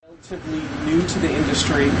relatively new to the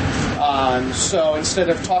industry. So instead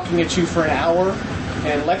of talking at you for an hour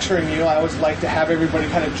and lecturing you, I always like to have everybody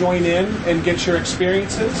kind of join in and get your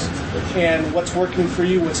experiences and what's working for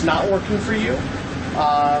you, what's not working for you.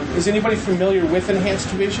 Is anybody familiar with Enhanced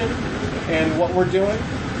Vision and what we're doing?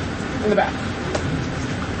 In the back.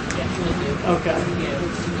 Okay.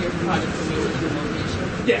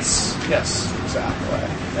 Yes, exactly.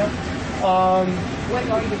 Yep. What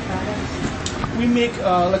are your products? We make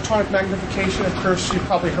electronic magnification. Of course, you've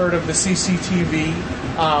probably heard of the CCTV.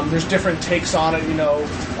 There's different takes on it,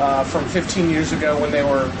 from 15 years ago when they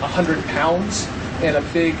were 100 pounds and a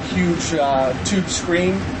big, huge tube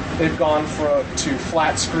screen. They've gone to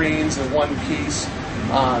flat screens in one piece.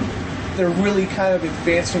 They're really kind of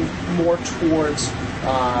advancing more towards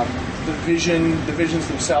the visions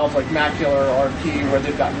themselves, like macular RP, where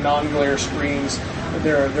they've got non-glare screens.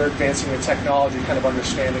 They're advancing the technology, kind of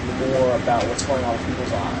understanding more about what's going on with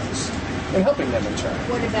people's eyes and helping them in turn.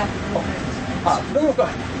 What about No, go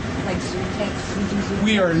ahead. like Zoom text?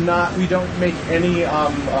 We don't make any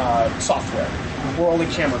software. We're only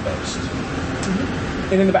camera-based. Mm-hmm.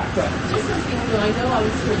 And in the back, go ahead. Just something new. I know I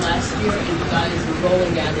was here last year and you guys were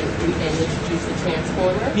rolling out and introduced the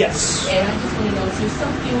transporter. Yes. And I just want to know, is there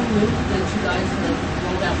something new that you guys have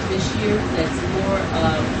rolled out this year that's more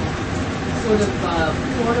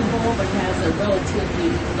portable but has a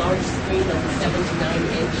relatively large screen of a 7 to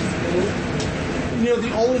 9 inch screen?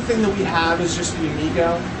 The only thing that we have is just the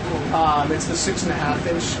Amigo. It's the 6.5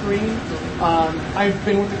 inch screen. I've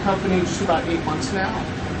been with the company just about 8 months now,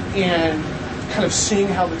 and kind of seeing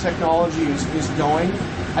how the technology is going,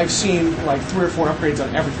 I've seen like 3 or 4 upgrades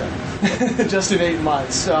on everything just in 8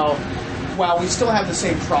 months. So while we still have the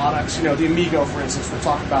same products, the Amigo, for instance, we'll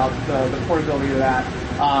talk about the portability of that.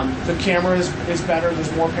 The camera is better.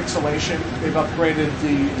 There's more pixelation. They've upgraded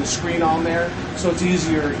the screen on there, so it's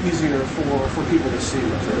easier for people to see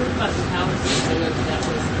with it. What about the power switch? I know that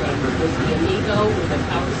was the Amigo where the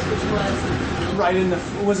power switch was. Right in the,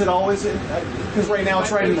 was it always in, because right now it's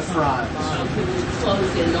right in the front. Can you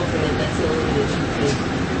close it and open it? That's the only way that you can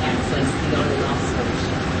access the on and off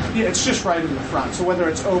switch. Yeah, it's just right in the front. So whether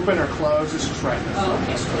it's open or closed, it's just right in the front. Oh,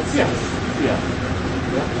 okay. So Yeah.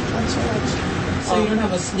 That's right. So you don't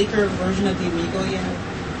have a sleeker version of the Amigo yet?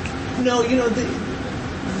 No, and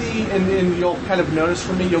you'll kind of notice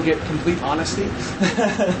from me, you'll get complete honesty.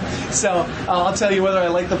 So I'll tell you whether I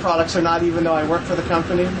like the products or not, even though I work for the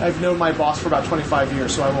company. I've known my boss for about 25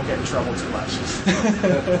 years, so I won't get in trouble too much.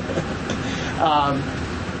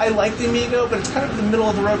 I like the Amigo, but it's kind of the middle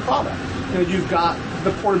of the road product. You've got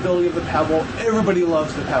the portability of the Pebble. Everybody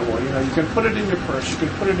loves the Pebble. You can put it in your purse, you can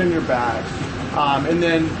put it in your bag, and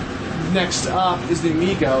then next up is the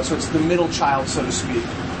Amigo, so it's the middle child, so to speak.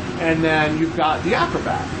 And then you've got the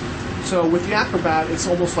Acrobat. So with the Acrobat, it's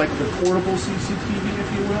almost like the portable CCTV,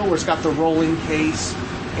 if you will, where it's got the rolling case,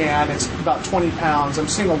 and it's about 20 pounds. I'm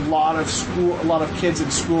seeing a lot of kids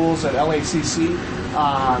in schools at LACC.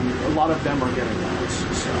 A lot of them are getting those.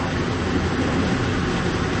 So.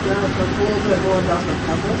 A little bit more about the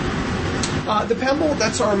Pebble. The Pebble,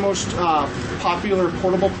 that's our most popular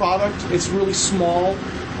portable product. It's really small,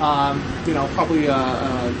 probably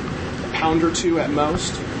a pound or 2 at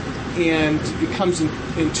most. And it comes in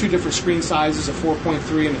 2 different screen sizes, a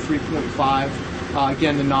 4.3 and a 3.5.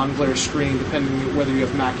 Again, the non-glare screen, depending whether you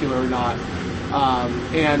have macula or not.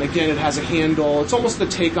 And again, it has a handle. It's almost the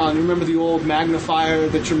take on, you remember the old magnifier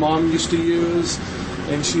that your mom used to use?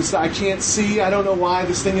 And she said, I can't see, I don't know why,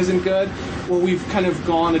 this thing isn't good. Well, we've kind of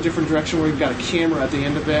gone a different direction where we've got a camera at the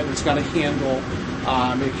end of it, and it's got a handle.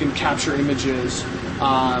 It can capture images.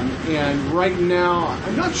 And right now,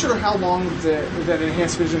 I'm not sure how long that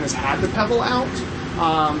Enhanced Vision has had the Pebble out,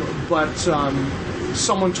 but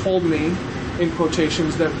someone told me, in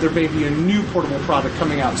quotations, that there may be a new portable product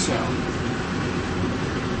coming out soon.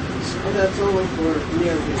 And that's only for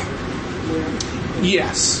near vision.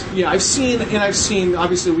 Yes. Yeah, I've seen,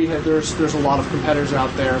 obviously there's a lot of competitors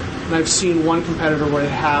out there, and I've seen one competitor where they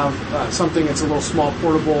have something that's a little small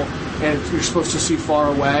portable, and you're supposed to see far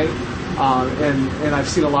away. And I've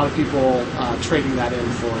seen a lot of people trading that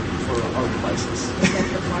in for our devices.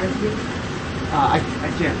 I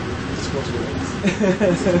can't disclose it.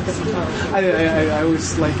 I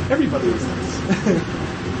was like, everybody was nice.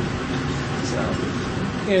 So,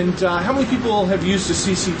 and how many people have used a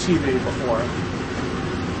CCTV before?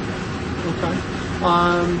 Okay.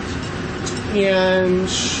 And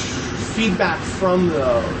feedback from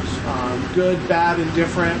those, good, bad,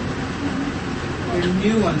 indifferent. The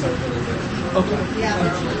new ones are really good. Okay. Yeah.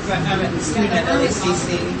 I'm at the student at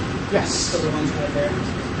LACC. Yes. So the ones right there,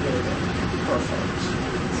 really good.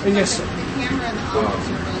 Perfect. And yes, sir. The camera and the optics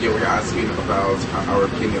are really Yeah, we're asking about our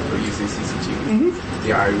opinion for using CCTV.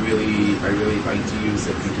 Yeah, I really like to use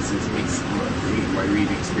it because it makes my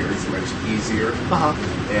reading experience much easier.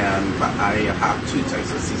 And but I have two types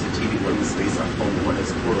of CCTV. One is based on home, one is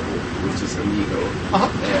portable, which is Amigo.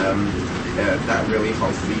 And that really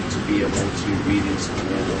helps me to be able to read in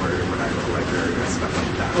school or when I go to the library and stuff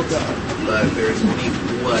like that. But there's only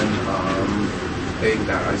one thing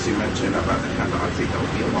that, as you mentioned about the handle, I think that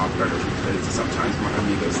would be a lot better because sometimes my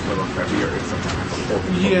Amigo is a little heavier and sometimes a little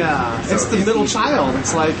so it's the middle child.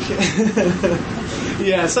 It's like,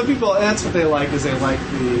 yeah, some people, that's what they like, is they like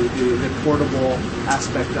the portable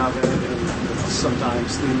aspect of it, and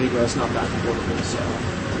sometimes the Amigo is not that portable, so.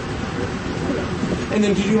 And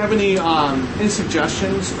then, did you have any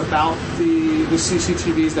suggestions about the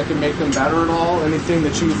CCTVs that can make them better at all? Anything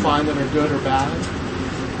that you find that are good or bad?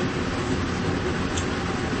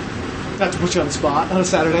 Not to put you on the spot on a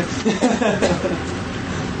Saturday.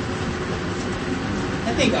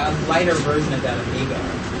 I think a lighter version of that Amigo.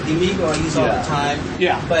 The Amigo I use all the time.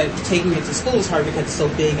 Yeah. But taking it to school is hard because it's so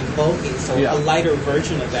big and bulky. So a lighter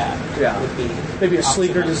version of that would be maybe a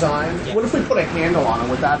sleeker design. Yeah. What if we put a handle on it?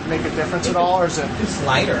 Would that make a difference at all, or is it? It's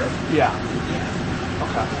lighter. Yeah.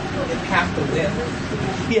 Okay. It's half the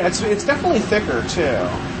width. Yeah, it's definitely thicker too.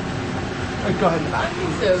 Go ahead. I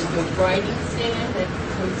think the writing stand that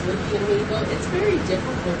comes with the Amigo, it's very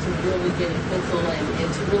difficult to really get a pencil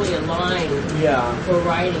and to really align for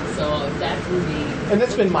writing. So that can be. And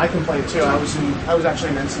that's been my complaint too. I was actually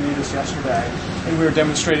in Encinitas yesterday, and we were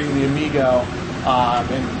demonstrating the Amigo,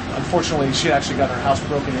 and unfortunately, she actually got her house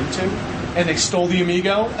broken into, and they stole the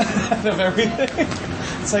Amigo out of everything.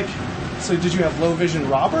 It's like. So did you have low vision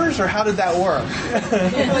robbers, or how did that work?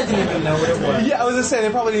 They probably didn't even know what it was. Yeah, I was going to say,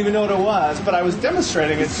 they probably didn't even know what it was, but I was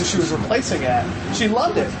demonstrating it so she was replacing it. She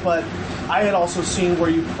loved it, but I had also seen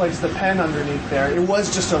where you place the pen underneath there. It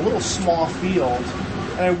was just a little small field,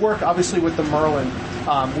 and I work obviously with the Merlin.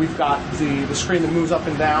 We've got the screen that moves up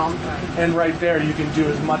and down, and right there you can do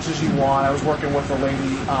as much as you want. I was working with a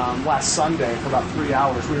lady last Sunday for about 3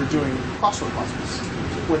 hours. We were doing crossword puzzles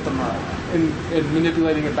with the Merlin and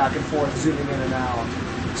manipulating it back and forth, zooming in and out.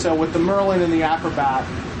 So with the Merlin and the Acrobat,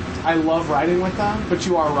 I love writing with them, but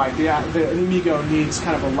you are right. The Amigo needs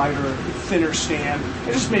kind of a lighter, thinner stand,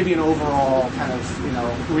 and just maybe an overall kind of,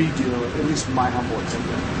 redo, at least my humble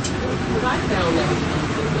opinion. What I found that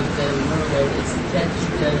with the Merlin is that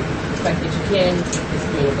the fact that you can keep the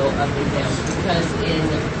screen go up and down, because in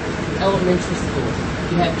elementary school,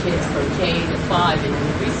 you have kids from K to 5, and in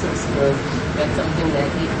the resource room, that's something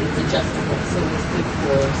that it's adjustable, so it's good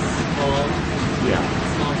for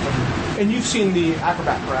small phone. And you've seen the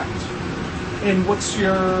Acrobat, correct? And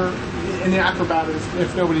the Acrobat,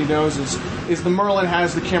 if nobody knows, is the Merlin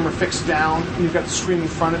has the camera fixed down, and you've got the screen in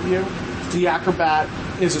front of you. The Acrobat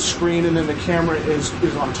is a screen, and then the camera is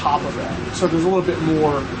on top of it. So there's a little bit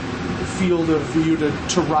more field of view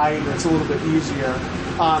to write, and it's a little bit easier.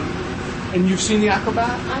 And you've seen the Acrobat?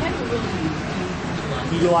 I haven't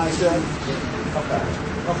really utilized it. Okay.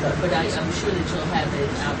 But I'm sure that you'll have it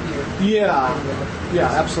out here. Yeah,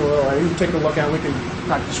 absolutely. You can take a look at it. We can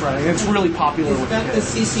practice writing. It's really popular with that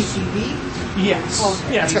kids. the CCTV? Yes.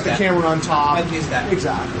 It's got the camera on top. I've used that.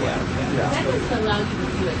 Exactly. That doesn't allow you to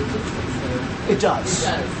do it at a distance, though. It does.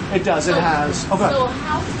 It does. So, it has. Okay. So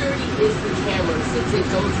how sturdy is the camera since it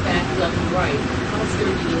goes back left and right? How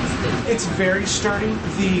sturdy is it? It's very sturdy.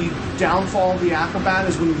 The downfall of the Acrobat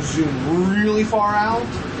is when you zoom really far out.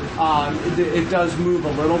 It does move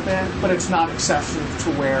a little bit, but it's not excessive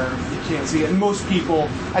to where you can't see it. And most people,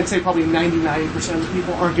 I'd say probably 99% of the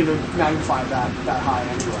people, aren't going to magnify that high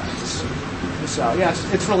anyways. So, yeah,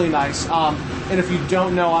 it's really nice. And if you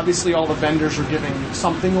don't know, obviously all the vendors are giving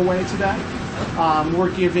something away today.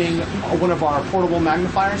 We're giving one of our portable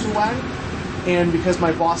magnifiers away. And because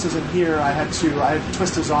my boss isn't here, I had to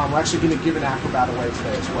twist his arm. We're actually going to give an Acrobat away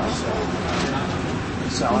today as well.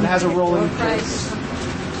 So and it has a rolling case.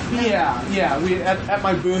 Yeah. We at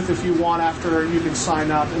my booth, if you want, after you can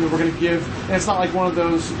sign up, and then we're going to give. And it's not like one of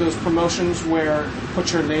those promotions where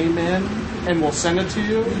put your name in and we'll send it to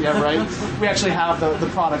you. Yeah, right. We actually have the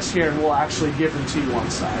products here, and we'll actually give them to you on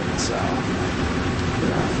site. So,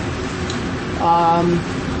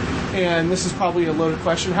 and this is probably a loaded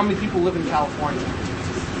question. How many people live in California?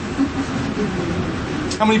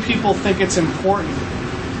 How many people think it's important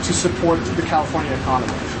to support the California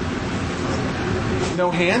economy? No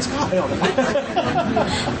hands?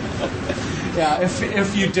 Yeah,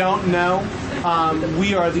 if you don't know,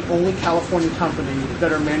 we are the only California company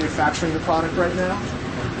that are manufacturing the product right now.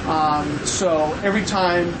 So every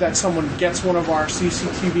time that someone gets one of our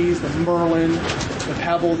CCTVs, the Merlin, the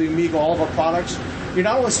Pebble, the Amigo, all of our products, you're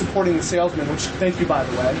not only supporting the salesman, which thank you by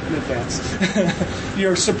the way in advance,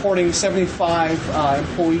 you're supporting 75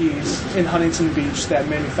 employees in Huntington Beach that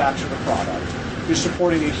manufacture the product. You're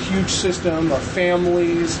supporting a huge system of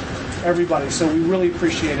families, everybody. So we really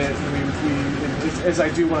appreciate it. And as I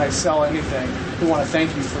do when I sell anything, we want to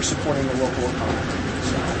thank you for supporting the local economy.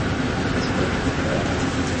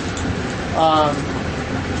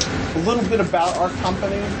 A little bit about our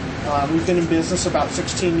company. We've been in business about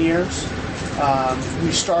 16 years.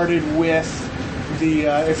 We started with the,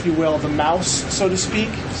 if you will, the mouse, so to speak.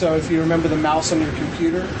 So if you remember the mouse on your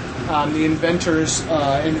computer, the inventors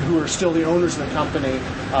and who are still the owners of the company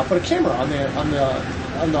put a camera on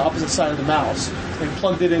the opposite side of the mouse and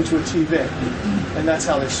plugged it into a TV, and that's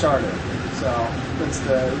how they started. So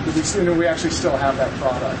we actually still have that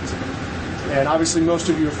product. And obviously most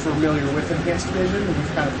of you are familiar with Enhanced Vision, and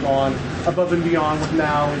we've kind of gone above and beyond with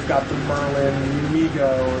now. We've got the Merlin, the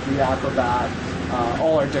Amigo, the Acrobat,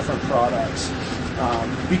 all our different products.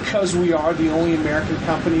 Because we are the only American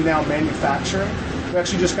company now manufacturing, we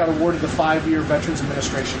actually just got awarded the 5-year Veterans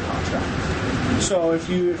Administration contract. So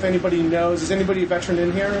if anybody knows, is anybody a veteran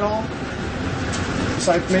in here at all?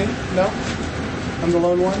 Besides me? No? I'm the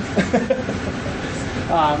lone one?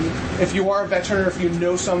 If you are a veteran or if you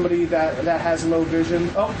know somebody that has low vision,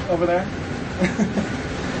 over there.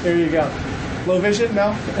 There you go. Low vision?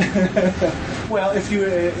 No? Well, if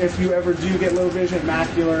you ever do get low vision,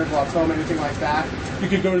 macular, glaucoma, anything like that, you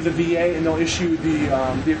could go to the VA and they'll issue the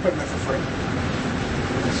equipment for free.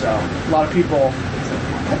 So a lot of people,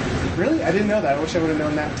 really? I didn't know that. I wish I would have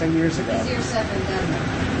known that 10 years ago. Easier said than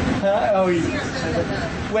done. Easier said than done.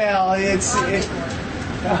 Well,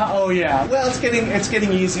 well, it's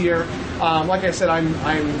getting easier. Like I said, I'm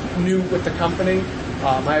new with the company.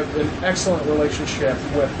 I have an excellent relationship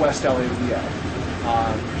with West LA VA.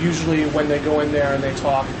 Usually when they go in there and they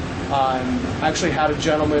talk, I actually had a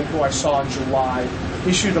gentleman who I saw in July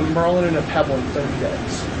issued a Merlin and a Pebble in 30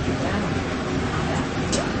 days.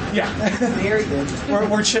 Yeah, Very good.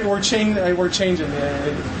 we're changing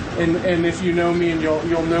it, and if you know me, and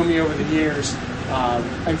you'll know me over the years,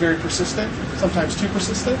 I'm very persistent, sometimes too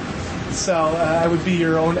persistent. So I would be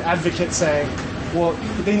your own advocate, saying, "Well,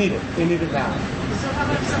 they need it now." So how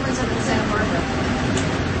about if someone's up in Santa Barbara?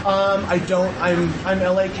 I don't. I'm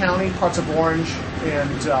LA County, parts of Orange,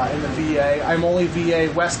 and in the VA. I'm only VA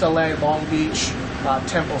West LA, Long Beach,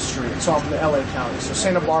 Temple Street. So I'm in the LA County. So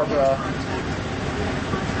Santa Barbara.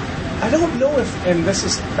 I don't know if, and this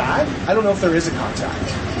is bad, I don't know if there is a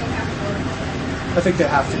contact. I think they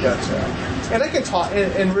have to go to. And I can talk,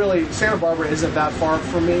 and really, Santa Barbara isn't that far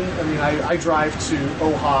from me. I mean, I drive to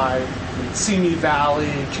Ojai, Simi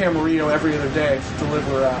Valley, Camarillo every other day to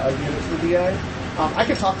deliver a unit for VA. I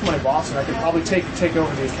could talk to my boss, and I could probably take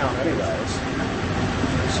over the account anyways.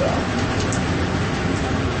 So.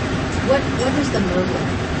 What is the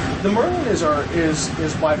Merlin? The Merlin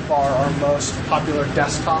is by far our most popular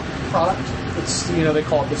desktop product. It's, they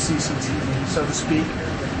call it the CCTV, so to speak.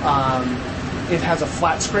 It has a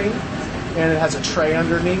flat screen, and it has a tray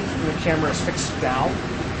underneath, and the camera is fixed down.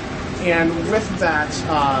 And with that,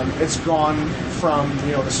 it's gone from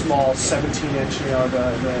the small 17-inch,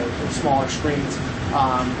 the smaller screens.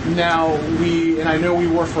 Now and I know we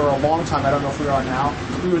were for a long time. I don't know if we are now.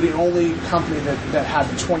 We were the only company that had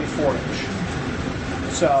the 24-inch.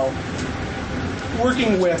 So,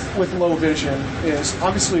 working with low vision is,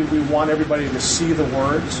 obviously we want everybody to see the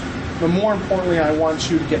words, but more importantly, I want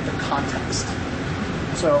you to get the context.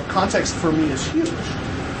 So context for me is huge.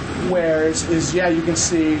 Whereas you can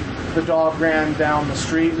see the dog ran down the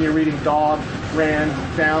street and you're reading dog ran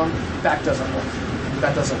down. That doesn't work.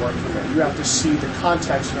 That doesn't work for me. You have to see the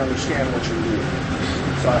context and understand what you're reading.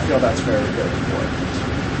 So I feel that's very, very important.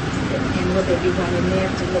 And will there be one in there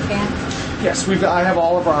to look at? Yes, I have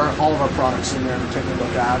all of our products in there to take a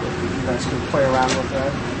look at. You guys can play around with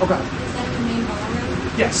it. Okay. Is that the main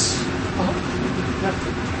ballroom? Yes.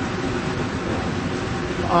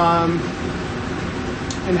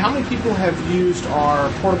 And how many people have used our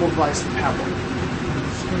portable device, the Pebble?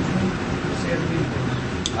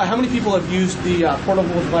 How many people have used the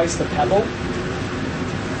portable device, the Pebble?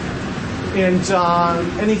 And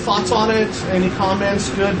any thoughts on it? Any comments?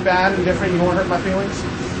 Good, bad, indifferent? You don't want to hurt my feelings?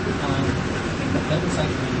 The Pebble's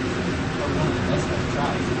actually one of the best I've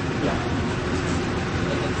tried. Yeah.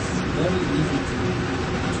 Like, it's very easy to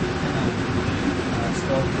kind of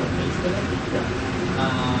scroll through a page with it. Yeah.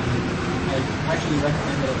 I actually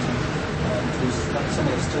recommended it to some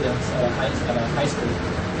of the students at high school,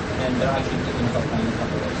 and they're actually picking it up on a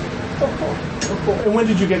couple of days. Oh, cool. Oh, cool. And when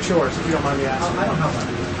did you get yours, if you don't mind me asking? I don't have one.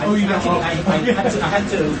 You don't? I had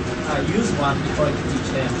to use one before I could teach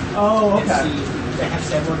them. Oh, okay. And see they have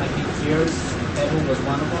several, I think Gears, Peru was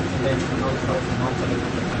one of them, and then another product from Alternate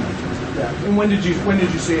at the time. Yeah. And when did you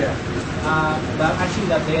see it? But actually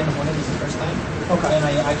that day in the morning was the first time. Okay. And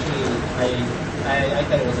I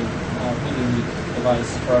thought it was a really neat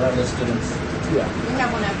device for a lot of the students. Yeah. We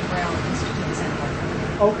have one at Brown Institute in Santa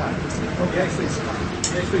Barbara. Okay. He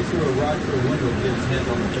actually threw a rock through a window and hit his head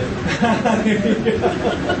on the table.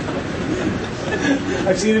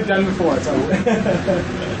 I've seen it done before, so.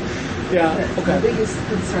 Yeah, The okay. biggest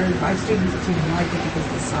concern, my students didn't like it because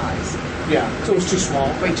of the size. Yeah, so it's too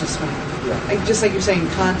small. Way too small. Yeah. Like, just like you're saying,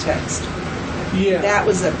 context. Yeah. That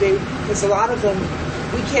was a big, because a lot of them,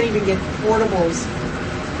 we can't even get portables.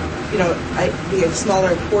 You know, we had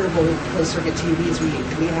smaller portable closed-circuit TVs.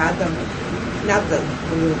 We had them, not the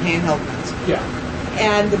little handheld ones. Yeah.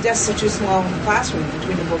 And the desks are too small in the classroom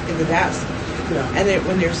between the book and the desk. Yeah. And then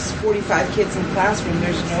when there's 45 kids in the classroom,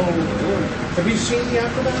 there's no room. Have you seen the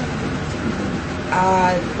Acrobat?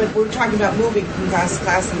 But we're talking about moving from class to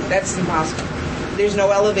class, and that's impossible. There's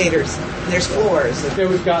no elevators. There's floors. It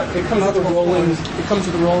comes with a rolling. It comes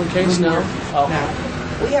with a rolling case now. Oh. No.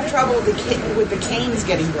 We have trouble with the canes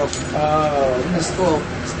getting broken in the school.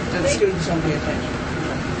 The students don't pay attention.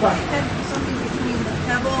 They had something between the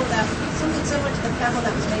Pebble, something similar to the Pebble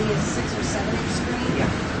that was maybe a 6 or 7 inch screen,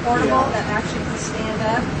 portable, that actually can stand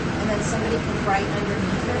up, and then somebody can write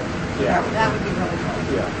underneath it. Yeah. That would be really cool.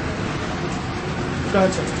 Yeah. Go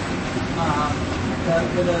ahead, sir.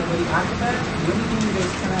 With the Acrobat, the only thing you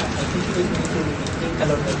guys kind of, I think you guys need to think a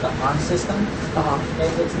little bit the ARM system.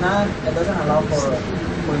 It doesn't allow for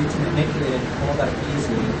you to manipulate it all that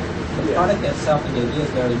easily. The product itself and the idea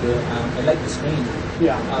is very good. I like the screen.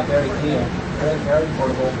 Yeah. Very clear, very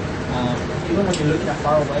portable. Even when you're looking at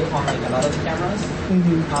far away on like a lot of the cameras, you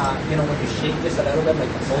know, when you shake this a little bit, like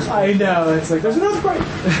the most. I know. It's like there's an earthquake.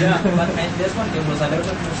 Yeah, but and this one it was a little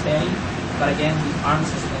bit more steady. But again, the ARM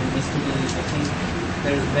system needs to be, I think,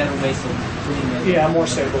 there's better ways of doing it. Yeah, more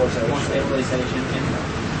stabilization. More stabilization and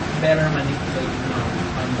better manipulation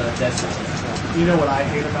on the desktop. You know what I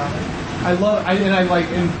hate about it? I love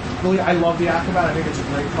the Acrobat. I think it's a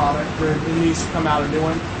great product. It needs to come out a new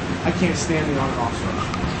one. I can't stand the on and off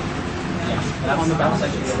switch. Yeah, On the back. That was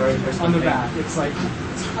actually a very interesting On the thing. back, it's like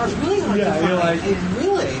It's really hard to find. you're like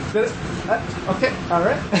Really? okay, all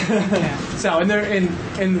right. So and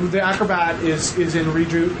the Acrobat is in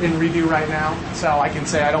redo right now. So I can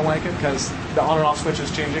say I don't like it because the on and off switch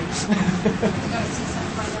is changing. You gotta see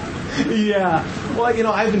something like that. Yeah. Well, you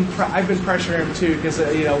know, I've been pressuring him too because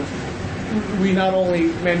you know, we not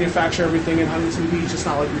only manufacture everything in Huntington Beach. It's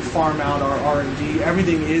not like we farm out our R&D.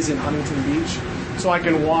 Everything is in Huntington Beach. So I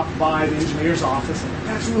can walk by the engineer's office and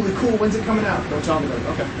that's really cool. When's it coming out? Don't tell me that.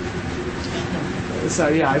 Okay. So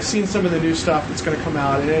yeah, I've seen some of the new stuff that's going to come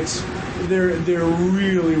out, and they're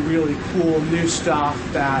really, really cool new stuff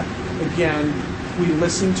that, again, we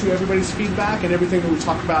listen to everybody's feedback, and everything that we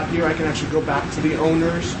talk about here, I can actually go back to the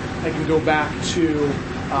owners, I can go back to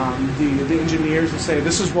the engineers and say,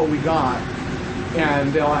 this is what we got,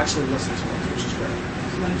 and they'll actually listen to it, which is great.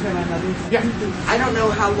 You want to turn on another? Yeah. I don't know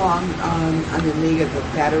how long on the Amiga the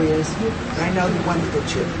battery is, but I know the one that the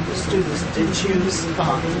students did choose. The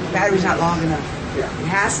battery's not long enough. Yeah. It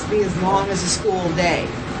has to be as long as a school day.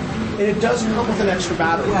 And it does come with an extra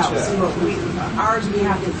battery, Well, too. see, ours we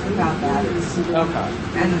have to think about batteries. Okay.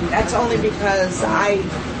 And that's only because I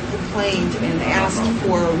complained and asked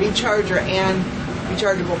for a recharger and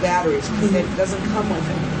rechargeable batteries because it doesn't come with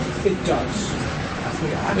it. It does.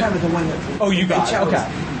 I remember the one that Oh, you got they it. chose. Okay.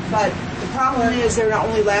 But the problem is they're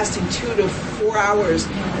only lasting 2 to 4 hours.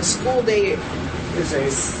 A school day, It's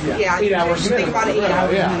 8 hours Think about 8 minimum.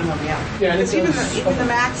 hours Yeah. minimum. Yeah. Yeah, and Because it even does- the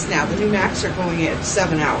Macs now, the new Macs are going at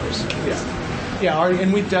 7 hours Yeah,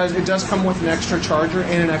 and it does come with an extra charger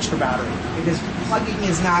and an extra battery. because plugging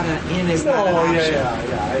is not an not an option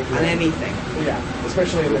I agree. on anything. Yeah,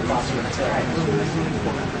 especially in the classroom.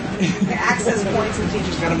 The access points and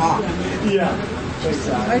teachers got them off. Yeah,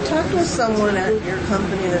 exactly. I talked with someone at your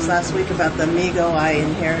company this last week about the Amigo I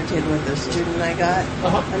inherited with the student I got,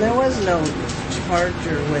 and there was no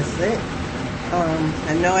charger with it,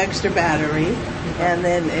 and no extra battery, and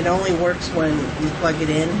then it only works when you plug it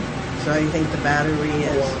in. So I think the battery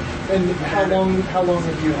is. And how long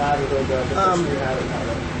have you had it, or the person you had it?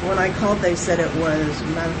 When I called, they said it was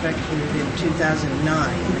manufactured in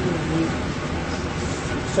 2009.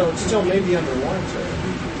 So it's still maybe under warranty.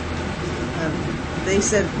 They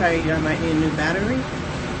said probably I might need a new battery.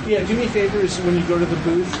 Yeah, do me a favor is when you go to the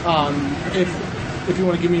booth, if you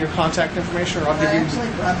want to give me your contact information, or I'll I give you. actually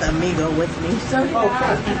brought the Amigo with me. So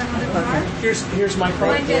Okay. Here's my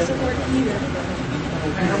card. Mine doesn't work either.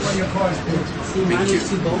 I know when your car's See, mine is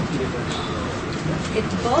too bulky. It's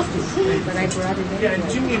supposed to, but I brought it in. Yeah,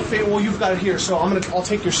 do me a favor. Well, you've got it here, so I'll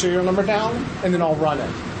take your serial number down, and then I'll run it.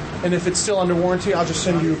 And if it's still under warranty, I'll just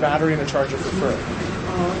send you a battery and a charger for free.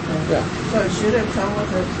 Oh, okay. Yeah. So it should have come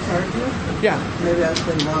with a charger? Yeah. Maybe that's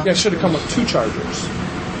been lost. Yeah, it should have come with 2 chargers.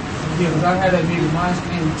 Yeah, because I had a Amigo. Mine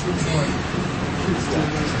came with 2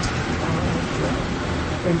 chargers.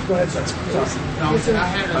 And go ahead, sir. Sorry.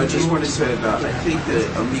 I just wanted to say that I think that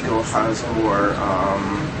Amigo has more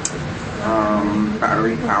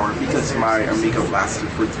battery power because my Amigo lasted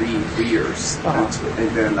for three years,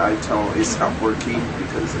 and then I tell it stopped working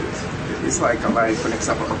because it's like for an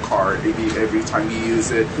example, a car. Every time you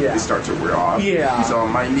use it, it starts to wear off. Yeah. So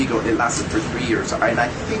my Amigo, it lasted for 3 years, and I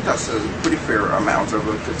think that's a pretty fair amount of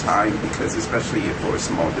a good time because especially for a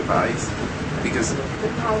small device. Because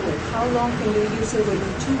how long can you use it with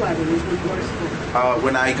 2 batteries before school?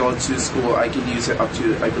 when I go to school, I can use it up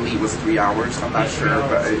to, I believe it was 3 hours. I'm not sure,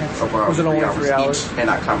 but it's about Was it only 3 3 hours? each, and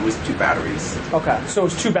I come with 2 batteries. Okay, so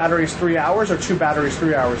it's 2 batteries, 3 hours, or 2 batteries,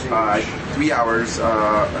 3 hours each? 3 hours.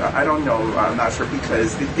 I don't know. I'm not sure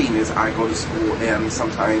because the thing is, I go to school and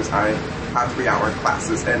sometimes I have 3-hour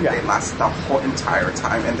classes and they last the whole entire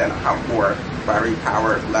time, and then I have more battery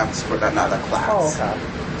power left for another class. Oh, okay.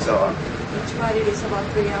 So. Each battery is about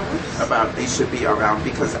 3 hours? It should be around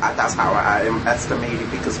because that's how I am estimating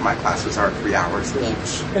because my classes are 3 hours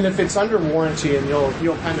each. And if it's under warranty, and you'll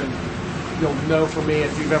know from me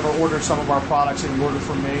if you've ever ordered some of our products and you order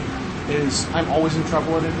from me, is I'm always in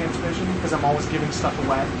trouble at Enhanced Vision because I'm always giving stuff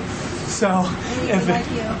away. So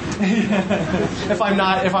if I'm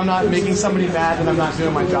not making somebody mad, then I'm not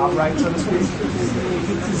doing my job right, so to speak.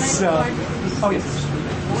 So,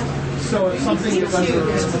 So if something's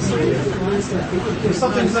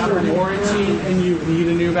under warranty and you need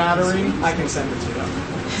a new battery, I can send it to you.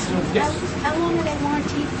 Yes. How long are they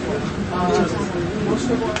warranted for?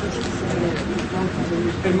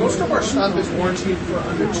 Most of our stuff is warranted for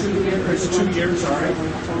under 2 years. 2 years, sorry.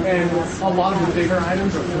 And a lot of the bigger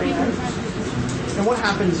items are 3 years. And what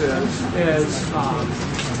happens is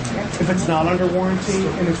if it's not under warranty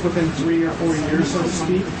and it's within 3 or 4 years, so to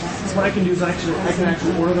speak, what I can do is I can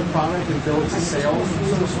actually order the product and bill it to sales,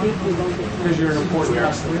 so to speak, because you're an important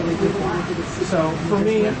customer. So for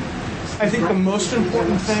me, I think the most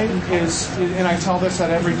important thing is, and I tell this at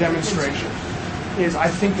every demonstration, is I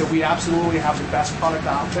think that we absolutely have the best product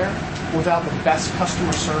out there. Without the best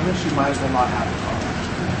customer service, you might as well not have the product.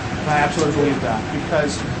 And I absolutely believe that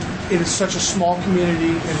because it is such a small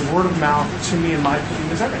community, and word of mouth, to me, in my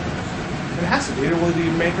opinion, is everything. It has to be. It will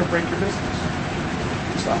either make or break your business.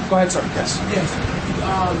 So, go ahead, sir. Yes. Yes.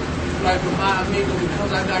 Like with my Amigo,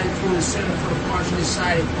 because I got it through the Center for the Partially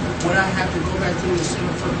Sighted, would I have to go back through the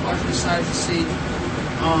Center for the Partially Sighted to see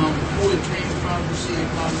who it came from, to see if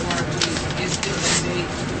my warranty is still in date?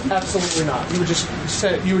 Absolutely not.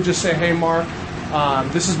 You would just say, hey, Mark,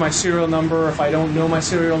 this is my serial number. If I don't know my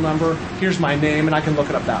serial number, here's my name, and I can look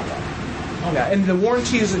it up that way. Yeah, and the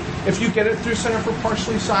warranties, if you get it through Center for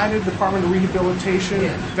Partially Sighted, Department of Rehabilitation,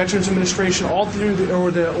 Veterans Administration, all through or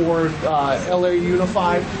LA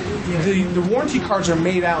Unified, the warranty cards are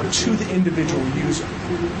made out to the individual user.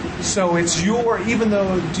 So it's even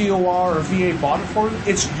though DOR or VA bought it for you,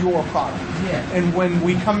 it's your product. Yeah. And when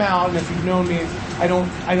we come out, and if you've known me, I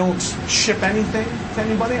don't ship anything to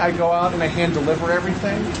anybody. I go out and I hand deliver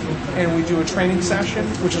everything, and we do a training session,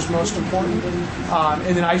 which is most important.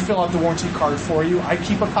 And then I fill out the warranty card for you. I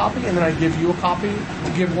keep a copy, and then I give you a copy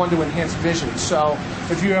to give one to Enhanced Vision. So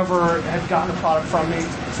if you ever have gotten a product from me,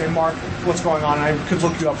 say, Mark, what's going on? I could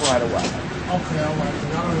look you up right away. Okay, all right.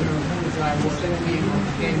 I don't remember who the guy was. He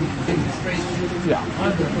gave me demonstration. Yeah.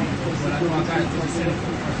 But I know I got it through the Center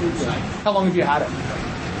for the Partially Sighted. How long have you had it?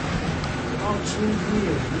 About 2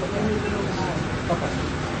 years. Okay.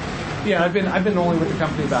 Yeah, I've been only with the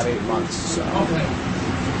company about 8 months. So. Okay.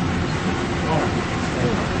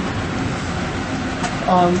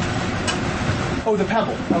 The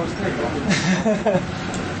Pebble. There you go.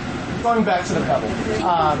 Going back to the Pebble.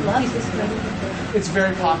 It's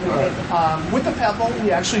very popular. With the Pebble,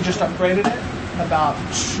 we actually just upgraded it about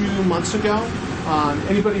 2 months ago.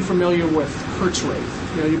 Anybody familiar with hertz rate?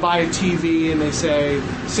 You buy a TV and they say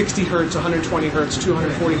 60 hertz, 120 hertz,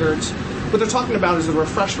 240 hertz. What they're talking about is the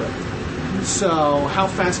refresh rate. So how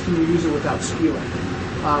fast can you use it without skewing?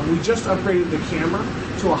 We just upgraded the camera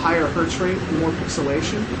to a higher hertz rate, more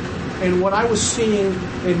pixelation. And what I was seeing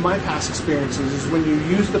in my past experiences is when you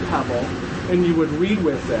use the Pebble and you would read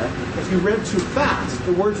with it, if you read too fast,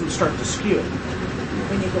 the words would start to skew.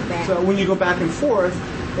 When you go back. So when you go back and forth,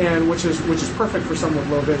 and which is perfect for someone with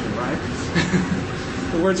low vision, right?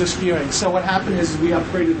 The words are skewing. So what happened is we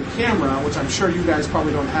upgraded the camera, which I'm sure you guys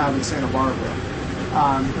probably don't have in Santa Barbara.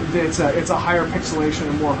 it's a higher pixelation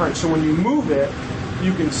and more hertz. So when you move it,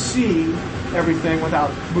 you can see everything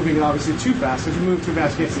without moving it obviously too fast. If you move too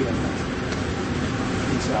fast, you can't see anything.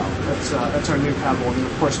 So that's our new Pebble, and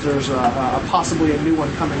of course there's possibly a new one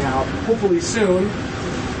coming out, hopefully soon,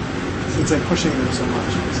 since I'm pushing them so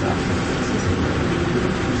much and stuff.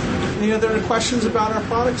 Any other questions about our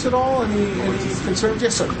products at all? Any concerns?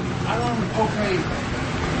 Yes, sir.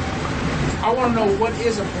 I want to know what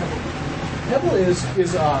is a Pebble. Pebble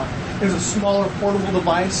is a smaller portable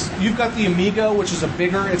device. You've got the Amigo, which is a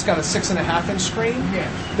bigger. It's got a 6.5-inch screen. Yes.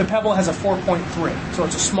 The Pebble has a 4.3, so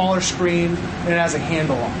it's a smaller screen and it has a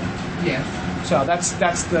handle on it. Yes. So that's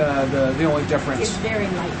the only difference. It's very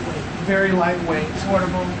lightweight. Very lightweight,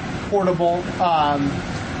 portable.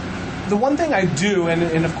 The one thing I do,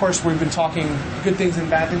 and of course we've been talking good things and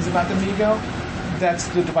bad things about the Amigo. That's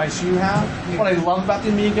the device you have. Yeah. What I love about the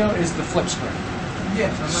Amigo is the flip screen.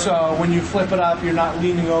 Yes. So when you flip it up, you're not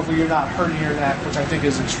leaning over, you're not hurting your neck, which I think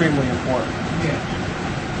is extremely important.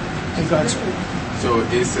 Yeah. And go ahead, sir. So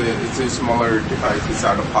it's a smaller device. It's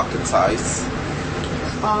out of pocket size.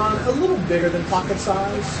 A little bigger than pocket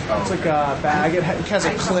size. Oh, it's like a bag. It has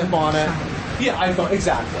a clip on it. Yeah, iPhone.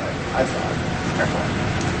 Exactly. iPhone.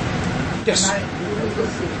 Yes.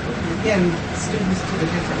 Again, students took a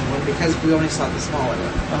different one because we only saw the smaller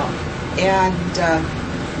one. And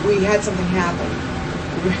we had something happen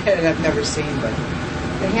that I've never seen, but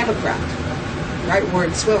the handle cracked right where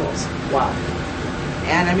it swivels. Wow.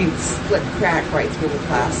 And I mean, split crack right through the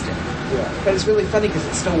plastic. Yeah. But it's really funny because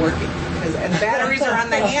it's still working. And the batteries are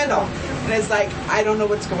on the handle. And it's like, I don't know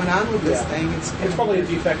what's going on with this thing. It's probably a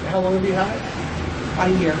defect. How long have you had it? About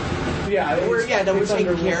a year. Yeah, We're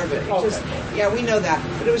taking care of it. Okay. Yeah, we know that.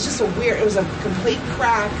 But it was just it was a complete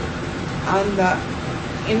crack on the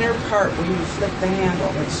inner part where you flip the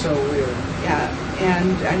handle. That's so weird. Yeah,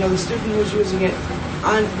 and I know the student was using it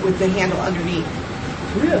with the handle underneath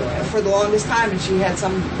Really? for the longest time, and she had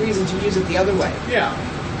some reason to use it the other way. Yeah.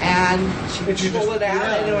 And she And she pulled just- it out,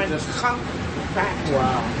 yeah, and it went just- cracked.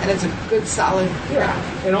 Wow. And it's a good solid Yeah. crack.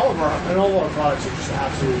 And all of our products are just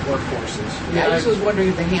absolute workhorses. Yeah, I just was wondering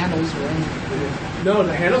if the handles were in. No,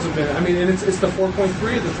 the handles have been. I mean, and it's the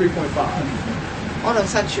 4.3 or the 3.5. Oh no,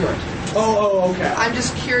 it's not short. Oh, okay. I'm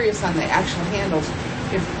just curious on the actual handles,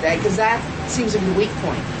 because that seems to be the weak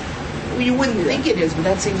point. Well, you wouldn't think it is, but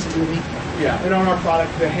that seems to be the weak point. Yeah, and on our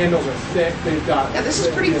product, the handles are thick. They've got. Yeah, this is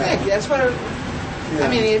pretty thick. That's what. I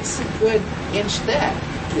mean, it's a good inch thick.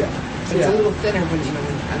 Yeah. It's a little thinner when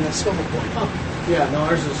on the swivel point. Yeah, no,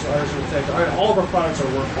 ours is thick. All of our products are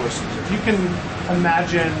workhorses. If you can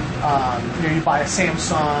imagine, you buy a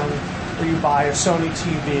Samsung or you buy a Sony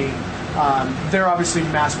TV, they're obviously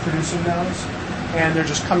mass producing those, and they're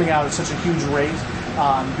just coming out at such a huge rate.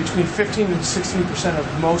 Between 15 and 16%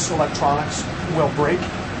 of most electronics will break.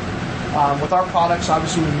 With our products,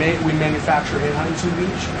 obviously we manufacture in Huntington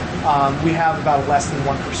Beach. We have about less than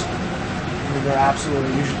 1%. I mean, they're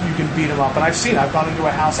absolutely, you can beat them up. And I've gone into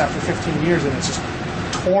a house after 15 years and it's just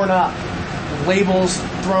torn up. Labels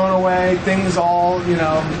thrown away, things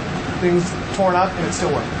things torn up, and it's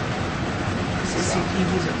still working.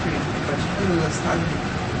 CCTVs are pretty much clueless on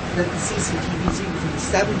that the CCTVs even from the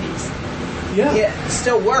 70s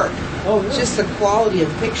still work. Oh, really? Just the quality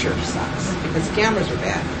of the picture sucks because the cameras are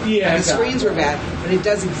bad. Yeah, and the exactly. screens were bad, but it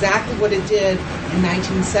does exactly what it did in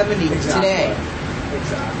 1970 today.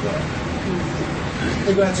 Exactly.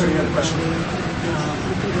 Hey, go ahead, sir. You had a question?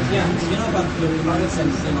 Yeah, about the products and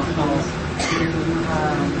how there's people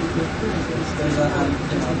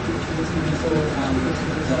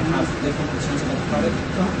that have different concerns about the product.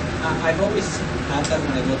 I've always had that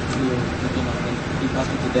when I go to be asked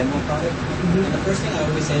me to demo a product. And the first thing I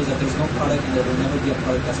always say is that there's no product and there will never be a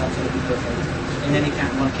product that's absolutely perfect in any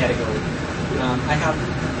one category. I have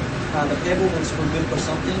the Pebble ones for good for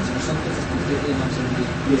some things is completely and absolutely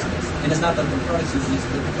useless. And it's not that the product is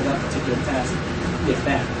useless for that particular task, if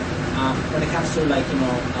that. When it comes to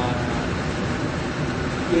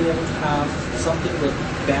being able to have something with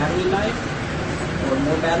battery life or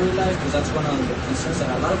more battery life, because that's one of the concerns that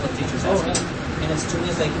a lot of the teachers ask me. And it's to me,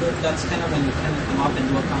 it's like, that's kind of when you kind of come up and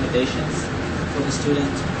do accommodations for the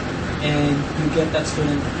student, and you get that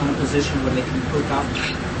student on a position where they can hook up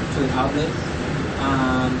to the outlet.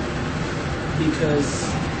 Because,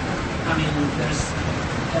 I mean, there's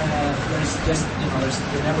just,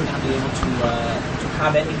 you're never going to be able to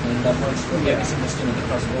have anything that works for every single student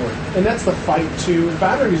across the board. And that's the fight too.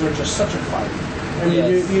 Batteries are just such a fight. I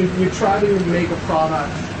mean, you try to make a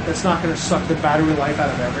product that's not going to suck the battery life out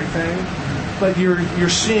of everything, but you're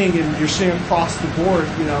seeing across the board,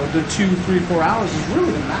 the 2, 3, 4 hours is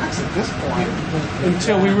really the max at this point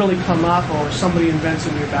until we really come up or somebody invents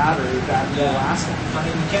a new battery that will last them.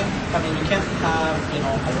 You can't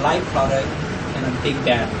have a light product and a big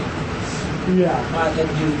battery. Yeah. Then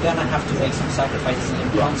you're gonna have to make some sacrifices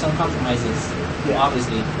and some compromises,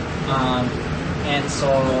 obviously. And so,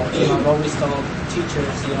 I always tell teachers,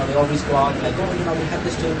 they always go out and like, we had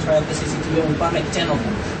this student try out the CCTV and we bought like 10 of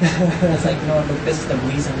them. It's like, no, look, this is the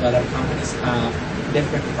reason that our companies have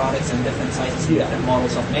different products and different sizes and different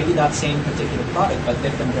models of maybe that same particular product, but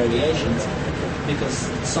different variations. Because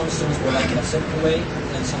some students will like it a certain way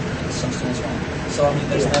and some students won't. So,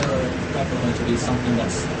 there's never going to be something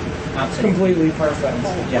that's completely perfect.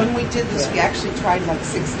 When we did this, we actually tried like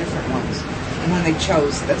 6 different ones. And when they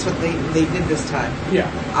chose, that's what they did this time. Yeah.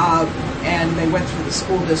 And they went through the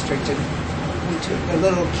school district, and we took a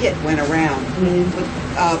little kit went around with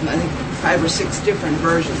I think 5 or 6 different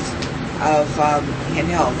versions of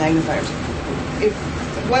handheld magnifiers.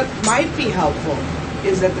 What might be helpful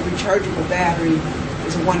is that the rechargeable battery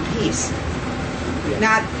is a one piece,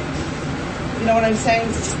 not. You know what I'm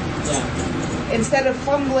saying? Yeah. Instead of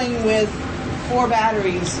fumbling with 4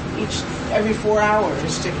 batteries every 4 hours.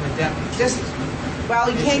 Just stick an adapter.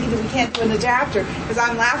 We can't do an adapter because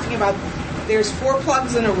I'm laughing about. There's 4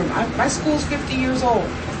 plugs in a room. My school's 50 years old.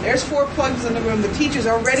 There's 4 plugs in the room. The teacher's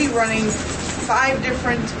already running 5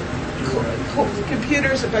 different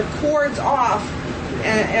computers, but cords off.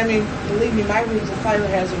 And believe me, my room's a fire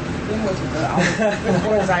hazard. With the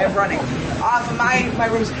cords I have running off of my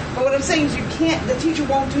rooms. But what I'm saying is, the teacher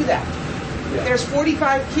won't do that. Yeah. There's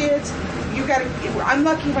 45 kids. I'm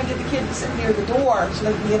lucky if I get the kid to sit near the door so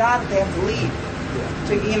they can get out if they have to leave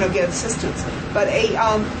to get assistance. But a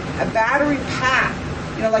battery pack,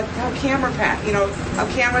 like how camera pack, how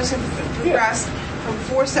cameras have progressed from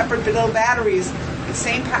 4 separate little batteries, the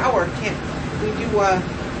same power. We do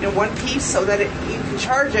one piece so that you can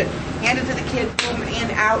charge it, hand it to the kid, boom, in,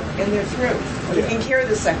 out, and they're through. Or you can carry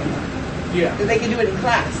the second one. Yeah. That they can do it in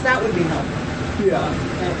class. That would be helpful. Yeah.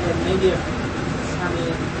 And maybe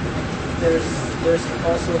there's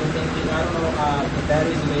also the thing, I don't know, the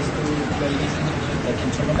batteries basically very easy, like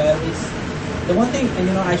internal batteries. The one thing, and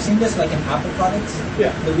I've seen this like in Apple products.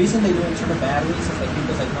 Yeah. The reason they do internal batteries is like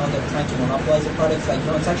people's like, no, they're trying to monopolize the products. Like,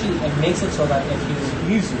 no, it makes it so that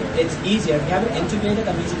it's easier. If you have it integrated,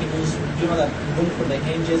 that means you can use, that room for the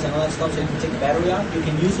hinges and all that stuff, so you can take the battery out. You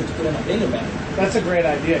can use it to put in a bigger battery. That's a great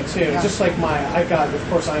idea too. Yeah. Just like I've got, of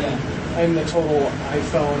course, I'm the total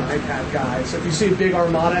iPhone, iPad guy. So if you see a big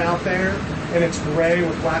Armada out there and it's gray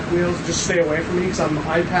with black wheels, just stay away from me because I'm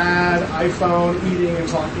iPad, iPhone, eating and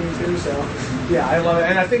talking too. So yeah, I love it.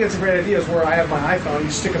 And I think it's a great idea is where I have my iPhone,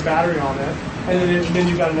 you stick a battery on it, and then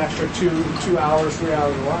you've got an extra 2 hours, 3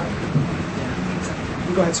 hours of life.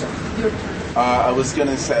 Yeah. Go ahead, sir. I was going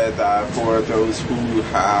to say that for those who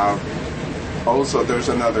have, also there's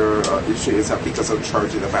another issue is that because of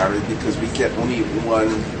charging the battery, because we get only one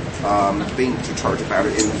thing to charge the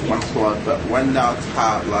battery in one plug, but why not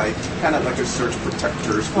have kind of like a surge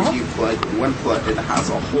protectors where you plug one plug, it has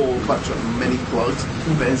a whole bunch of many plugs,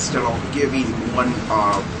 but instead of giving one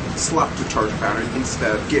slot to charge the battery,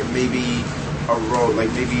 instead get maybe a row,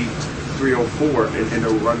 like maybe 3 or 4 in a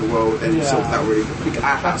run row, and so that way,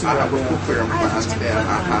 I have a clear plant and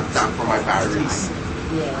I have that for my batteries.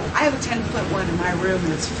 Yeah. I have a 10-foot one in my room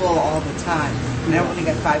that's full all the time, and I've only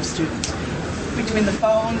got 5 students. Between the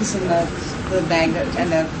phones and the magnet and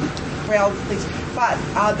the braille things. But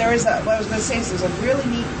there is what I was going to say is there's a really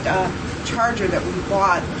neat charger that we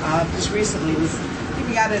bought just recently. I think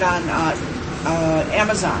we got it on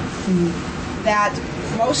Amazon. Mm-hmm. That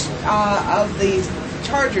most of the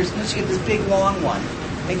chargers, unless you get this big long one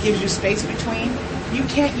that gives you space between, you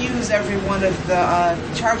can't use every one of the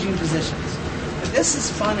charging positions. But this is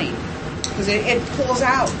funny because it pulls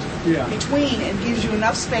out between and gives you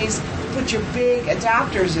enough space put your big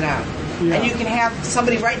adapters out, and you can have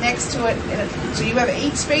somebody right next to it, so you have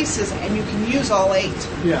 8 spaces, and you can use all 8.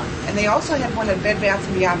 Yeah. And they also had one at Bed Bath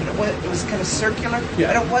 & Beyond, but it was kind of circular,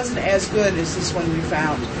 but it wasn't as good as this one we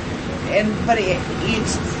found. But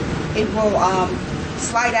it will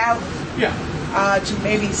slide out to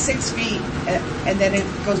maybe 6 feet, and then it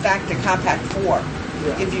goes back to compact 4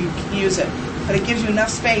 if you can use it. But it gives you enough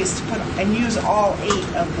space to put and use all 8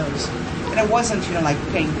 of those. And it wasn't, like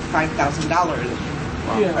paying $5,000 or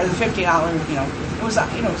the $50. It was,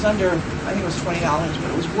 it was under, I think it was $20,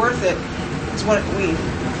 but it was worth it. It's what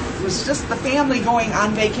it was just the family going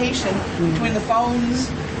on vacation between the phones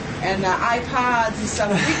and iPods and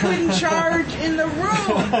stuff. We couldn't charge in the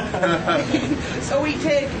room, so we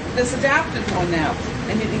take this adapted one now.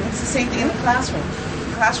 And it's the same thing in the classroom.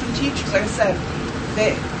 Classroom teachers, like I said,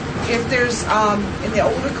 if there's, in the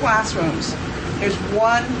older classrooms, there's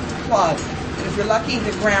one plug, and if you're lucky,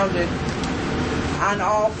 they're grounded on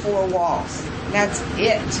all four walls. And that's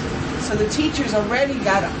it. So the teachers already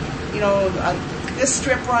got, this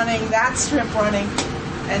strip running, that strip running,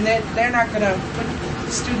 and they're not going to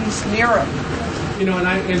put students near them. And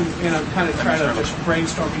I'm kind of trying to just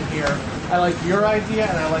brainstorming here. I like your idea,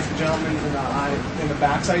 and I like the gentleman in the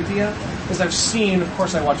back's idea, because I've seen, of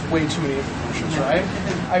course, I watch way too many infomercials, right?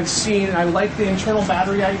 I've seen, and I like the internal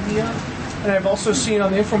battery idea, and I've also seen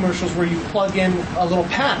on the infomercials where you plug in a little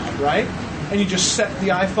pad, right? And you just set the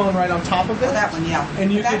iPhone right on top of it. Oh, that one, yeah.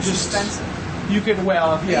 And you That's could just expensive. You could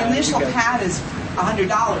The initial pad is $100.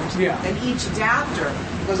 Yeah. And each adapter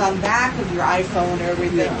goes on back of your iPhone or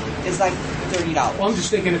everything is like $30. Well, I'm just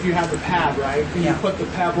thinking if you have the pad, right? And you put the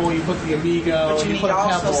Pebble, you put the Amigo, but you put need a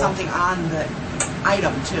also Pebble. something on the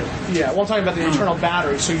item too. Yeah, well, I'm talking about the internal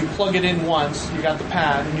battery. So you plug it in once, you got the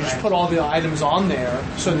pad, and you just put all the items on there,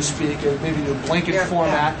 so to speak, and maybe do a blanket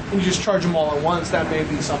format, and you just charge them all at once. That may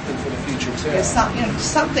be something for the future too. It's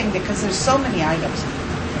something because there's so many items.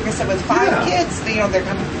 Like I said, with 5 kids,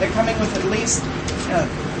 they're coming with at least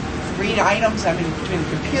 3 items. I mean, between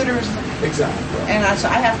computers. Exactly. And so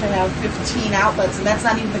I have to have 15 outlets, and that's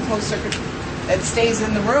not even the closed circuit that stays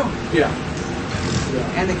in the room. Yeah.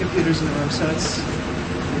 And the computers in the room, so it's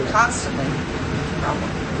constantly a problem.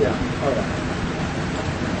 Yeah. All right.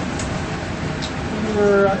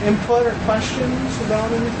 Other input or questions about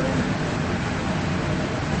anything?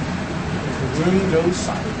 The room goes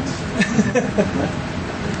silent.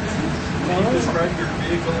 Describe your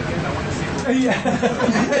vehicle again. I want to see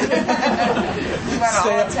what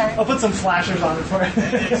I'll put some flashers on it for you.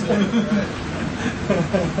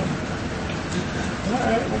 All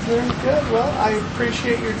right, well, very good. Well, I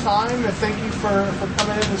appreciate your time, and thank you for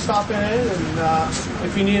coming in and stopping in. And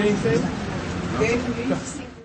if you need anything, Dave,